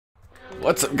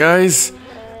What's up, guys?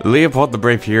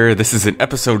 LeopoldTheBrave here. This is an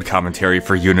episode commentary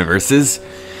for UniVS.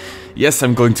 Yes,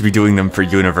 I'm going to be doing them for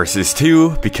UniVS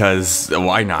too, because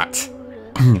why not?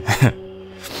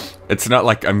 It's not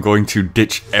like I'm going to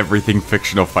ditch everything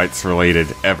fictional fights related,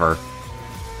 ever.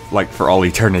 Like, for all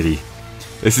eternity.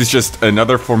 This is just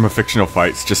another form of fictional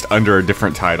fights, just under a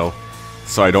different title.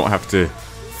 So I don't have to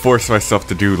force myself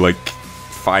to do, like,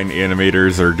 find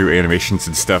animators or do animations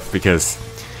and stuff, because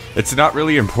it's not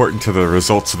really important to the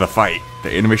results of the fight.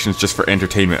 The animation is just for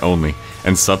entertainment only,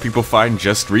 and some people find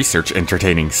just research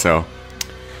entertaining, so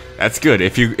that's good.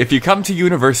 If you come to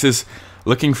UniVS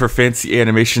looking for fancy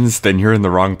animations, then you're in the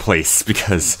wrong place,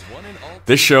 because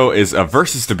this show is a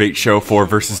versus debate show for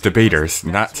versus debaters,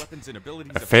 not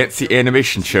a fancy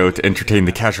animation show to entertain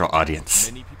the casual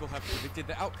audience.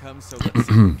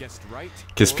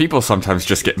 Because people sometimes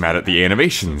just get mad at the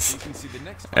animations.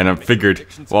 And I figured,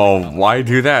 well, why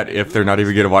do that if they're not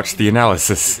even going to watch the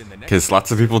analysis? Because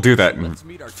lots of people do that in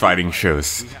fighting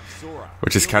shows.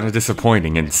 Which is kind of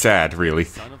disappointing and sad, really.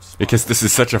 Because this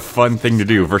is such a fun thing to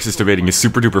do. Versus debating is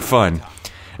super duper fun.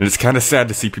 And it's kind of sad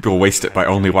to see people waste it by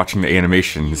only watching the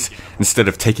animations, instead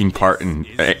of taking part in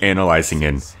analyzing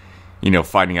and, you know,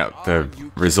 finding out the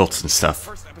results and stuff.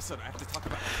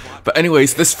 But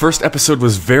anyways, this first episode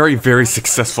was very, very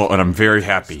successful, and I'm very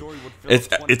happy.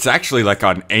 It's actually like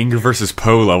on Anger vs.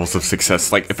 Poe levels of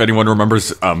success. Like, if anyone remembers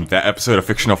that episode of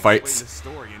Fictional Fights,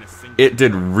 it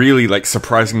did really, like,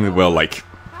 surprisingly well. Like,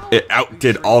 it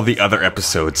outdid all the other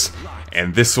episodes.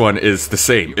 And this one is the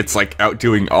same. It's like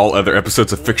outdoing all other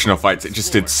episodes of Fictional Fights. It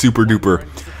just did super duper,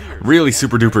 really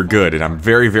super duper good. And I'm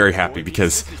very, very happy,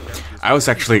 because I was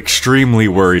actually extremely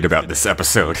worried about this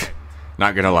episode.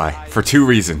 Not gonna lie, for two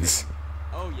reasons.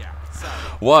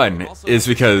 One is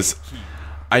because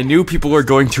I knew people were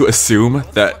going to assume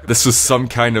that this was some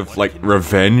kind of, like,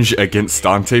 revenge against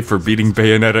Dante for beating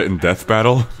Bayonetta in Death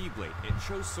Battle.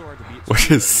 Which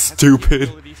is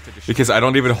stupid, because I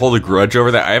don't even hold a grudge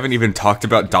over that. I haven't even talked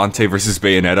about Dante versus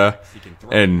Bayonetta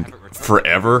in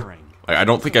forever. Like, I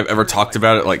don't think I've ever talked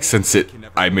about it, like, since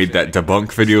I made that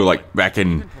debunk video, like, back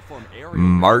in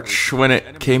March when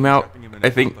it came out. I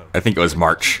think it was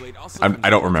March. I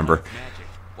don't remember.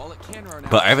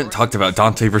 But I haven't talked about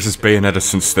Dante versus Bayonetta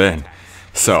since then.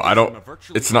 So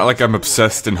it's not like I'm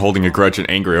obsessed and holding a grudge and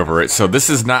angry over it. So this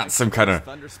is not some kind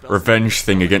of revenge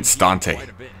thing against Dante.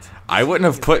 I wouldn't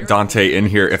have put Dante in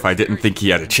here if I didn't think he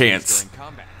had a chance.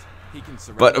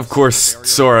 But of course,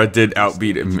 Sora did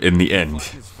outbeat him in the end,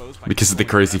 because of the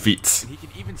crazy feats.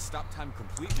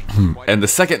 And the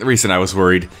second reason I was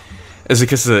worried is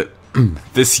because of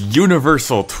this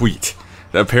universal tweet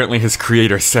that apparently his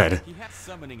creator said.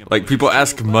 Like, people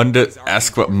ask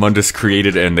what Mundus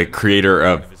created, and the creator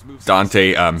of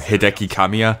Dante, Hideki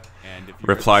Kamiya,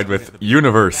 replied with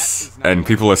 "Universe," and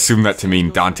people assume that to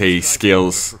mean Dante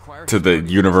scales to the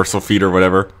universal feat or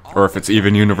whatever, or if it's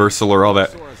even universal or all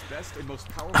that.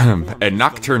 And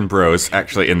Nocturne Bros,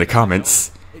 actually, in the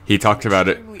comments, he talked about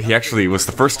it. He actually was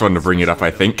the first one to bring it up,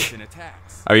 I think.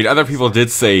 I mean, other people did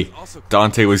say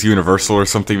Dante was universal or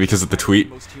something because of the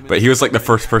tweet, but he was like the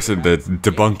first person to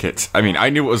debunk it. I mean, I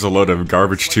knew it was a load of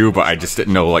garbage too, but I just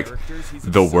didn't know, like,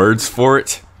 the words for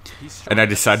it. And I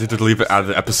decided to leave it out of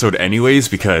the episode anyways,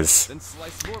 because,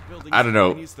 I don't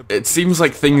know, it seems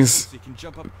like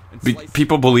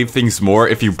people believe things more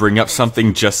if you bring up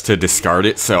something just to discard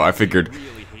it, so I figured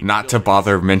not to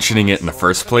bother mentioning it in the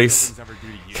first place.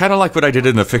 Kind of like what I did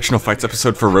in the Fictional Fights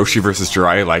episode for Roshi vs.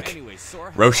 Jiraiya. Like,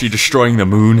 Roshi destroying the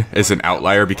moon is an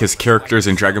outlier because characters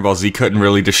in Dragon Ball Z couldn't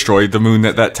really destroy the moon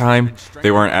at that time.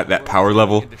 They weren't at that power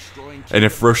level. And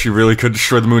if Roshi really could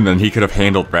destroy the moon, then he could have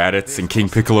handled Raditz and King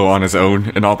Piccolo on his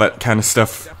own and all that kind of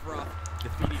stuff.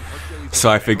 So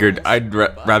I figured I'd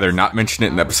rather not mention it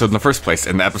in the episode in the first place,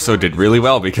 and the episode did really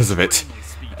well because of it.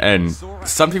 And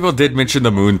some people did mention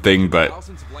the moon thing, but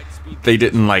they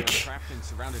didn't, like,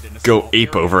 go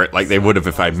ape over it like they would have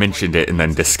if I mentioned it and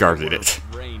then discarded it.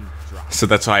 So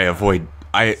that's why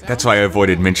I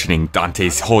avoided mentioning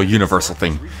Dante's whole universal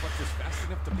thing.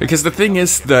 Because the thing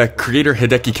is, the creator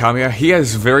Hideki Kamiya, he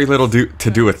has very little to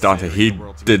do with Dante. He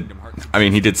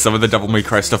did some of the Devil May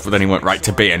Cry stuff, but then he went right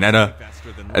to Bayonetta.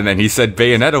 And then he said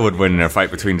Bayonetta would win in a fight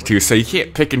between the two, so you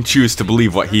can't pick and choose to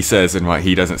believe what he says and what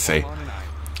he doesn't say.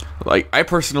 Like, I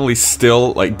personally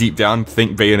still, like, deep down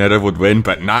think Bayonetta would win,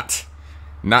 but not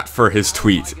for his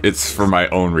tweet. It's for my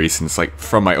own reasons, like,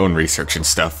 from my own research and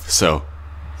stuff. So,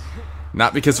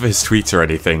 not because of his tweets or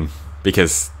anything,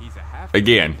 because,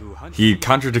 again, he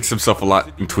contradicts himself a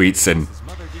lot in tweets, and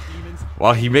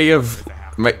while he may have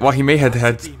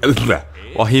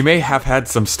had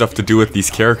some stuff to do with these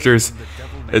characters,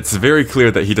 It's very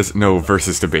clear that he doesn't know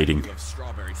versus debating.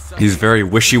 He's very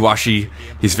wishy-washy,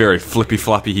 he's very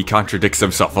flippy-floppy, he contradicts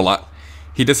himself a lot.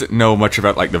 He doesn't know much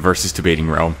about, like, the versus debating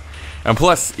realm. And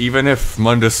plus, even if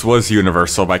Mundus was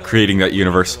universal by creating that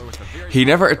universe, he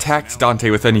never attacked Dante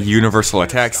with any universal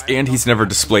attacks, and he's never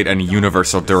displayed any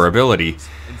universal durability.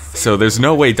 So there's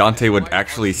no way Dante would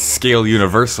actually scale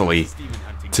universally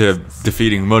to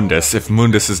defeating Mundus if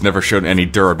Mundus has never shown any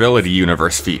durability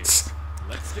universe feats.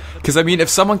 Because, I mean, if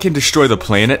someone can destroy the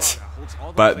planet,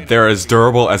 but they're as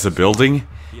durable as a building,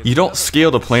 you don't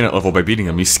scale to planet level by beating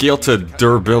them. You scale to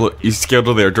durability. You scale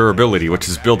to their durability, which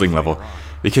is building level,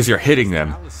 because you're hitting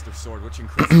them.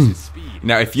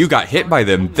 Now, if you got hit by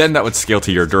them, then that would scale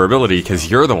to your durability, because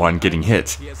you're the one getting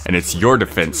hit, and it's your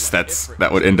defense that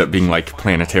would end up being like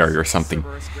planetary or something.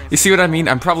 You see what I mean?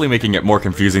 I'm probably making it more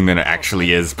confusing than it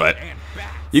actually is, but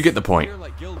you get the point.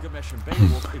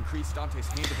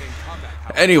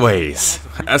 Anyways,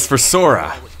 as for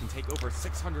Sora,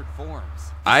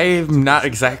 I'm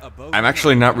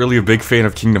actually not really a big fan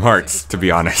of Kingdom Hearts, to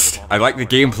be honest. I like the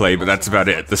gameplay, but that's about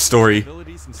it. The story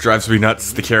drives me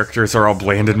nuts. The characters are all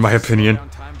bland, in my opinion.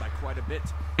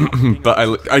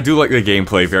 But I do like the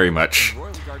gameplay very much,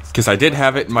 because I did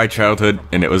have it in my childhood,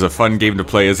 and it was a fun game to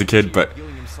play as a kid, but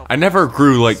I never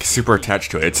grew, like, super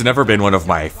attached to it. It's never been one of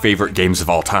my favorite games of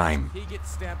all time.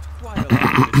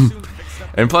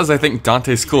 And plus, I think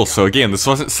Dante's cool, so again, this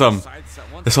wasn't some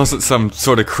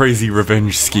sort of crazy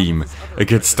revenge scheme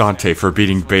against Dante for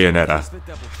beating Bayonetta.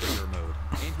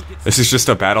 This is just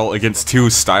a battle against two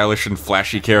stylish and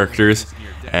flashy characters,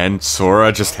 and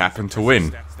Sora just happened to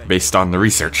win, based on the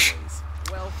research.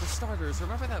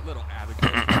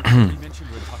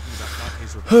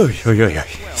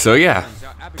 So yeah,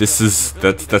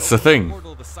 that's the thing.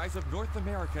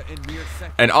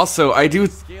 And also,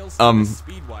 I'm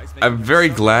very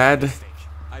glad.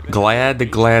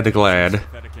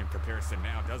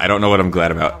 I don't know what I'm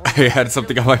glad about. I had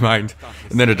something on my mind,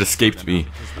 and then it escaped me.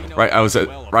 Right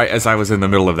as I was in the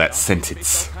middle of that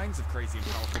sentence.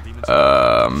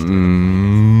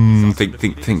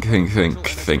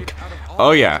 Think.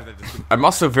 Oh yeah, I'm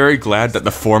also very glad that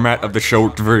the format of the show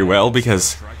worked very well,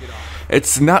 because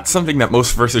it's not something that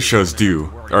most versus shows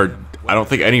do, or I don't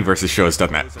think any versus show has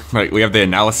done that. Right, we have the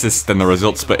analysis, then the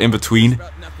results, but in between,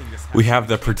 we have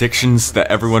the predictions that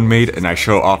everyone made, and I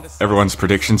show off everyone's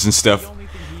predictions and stuff,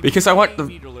 because I want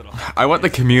the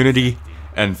community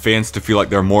and fans to feel like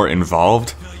they're more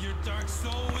involved.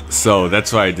 So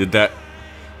that's why I did that,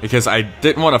 because I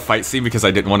didn't want a fight scene, because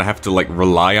I didn't want to have to, like,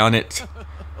 rely on it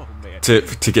to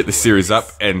get the series up.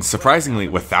 And surprisingly,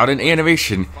 without an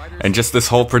animation and just this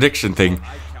whole prediction thing,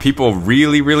 people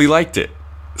really liked it.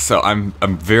 So I'm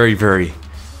very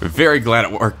glad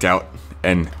it worked out,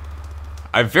 and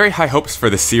I have very high hopes for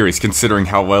the series, considering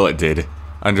how well it did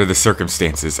under the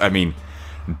circumstances. I mean,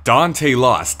 Dante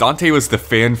lost. Dante was the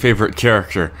fan favorite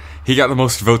character. He got the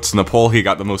most votes in the poll, he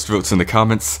got the most votes in the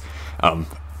comments.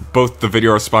 Both the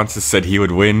video responses said he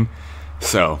would win.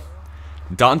 So,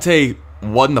 Dante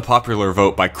won the popular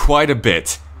vote by quite a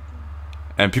bit,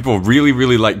 and people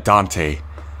really liked Dante.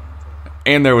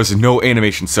 And there was no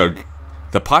animation, so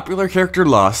the popular character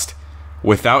lost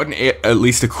without at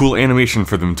least a cool animation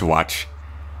for them to watch.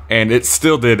 And it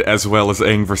still did as well as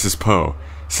Aang vs. Poe.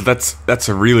 So that's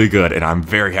really good, and I'm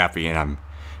very happy, and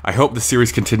I hope the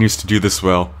series continues to do this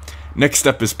well. Next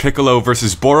up is Piccolo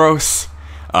vs. Boros.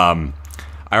 I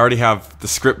already have the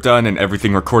script done and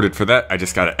everything recorded for that. I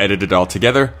just gotta edit it all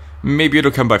together. Maybe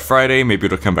it'll come by Friday, maybe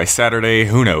it'll come by Saturday,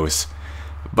 who knows.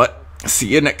 But see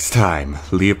you next time.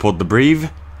 Leopold the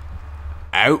Brave,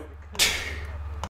 out.